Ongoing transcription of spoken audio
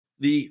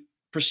The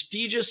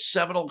prestigious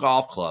Seminole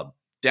Golf Club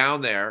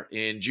down there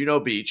in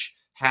Juno Beach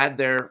had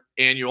their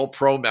annual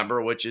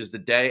Pro-Member, which is the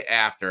day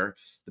after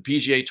the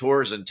PGA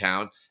Tour is in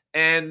town.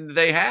 And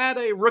they had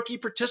a rookie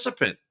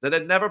participant that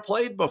had never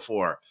played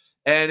before,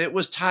 and it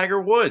was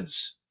Tiger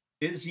Woods.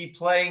 Is he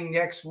playing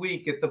next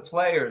week at the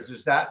Players?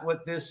 Is that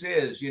what this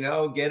is? You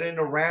know, getting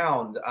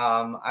around.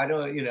 I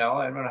don't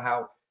know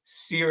how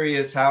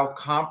serious, how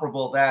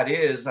comparable that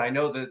is. I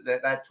know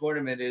that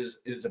tournament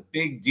is a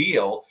big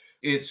deal.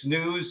 It's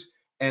news.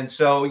 And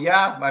so,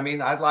 yeah, I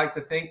mean, I'd like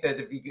to think that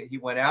if he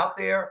went out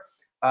there,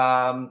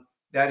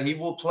 that he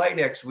will play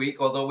next week,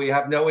 although we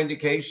have no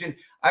indication.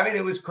 I mean,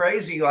 it was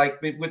crazy,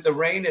 like with the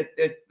rain at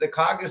the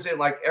Cognizant,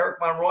 like Eric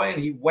Monroy, and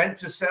he went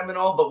to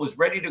Seminole but was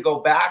ready to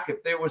go back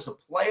if there was a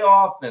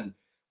playoff. And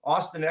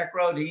Austin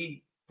Eckroat,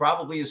 he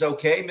probably is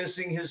okay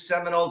missing his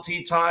Seminole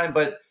tee time.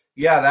 But,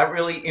 yeah, that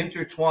really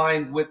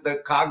intertwined with the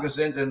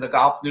Cognizant and the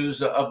golf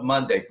news of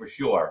Monday for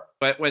sure.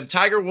 But when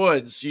Tiger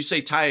Woods, you say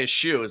tie his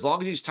shoe, as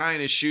long as he's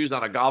tying his shoes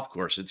on a golf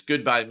course, it's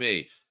good by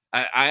me.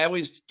 I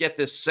always get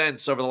this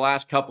sense over the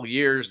last couple of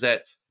years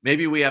that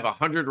maybe we have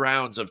 100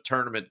 rounds of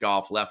tournament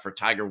golf left for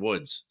Tiger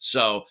Woods.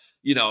 So,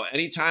 you know,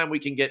 anytime we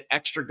can get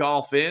extra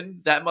golf in,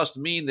 that must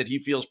mean that he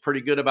feels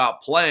pretty good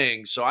about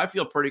playing. So I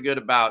feel pretty good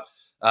about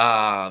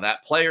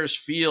that Players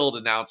Field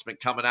announcement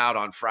coming out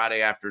on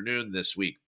Friday afternoon this week.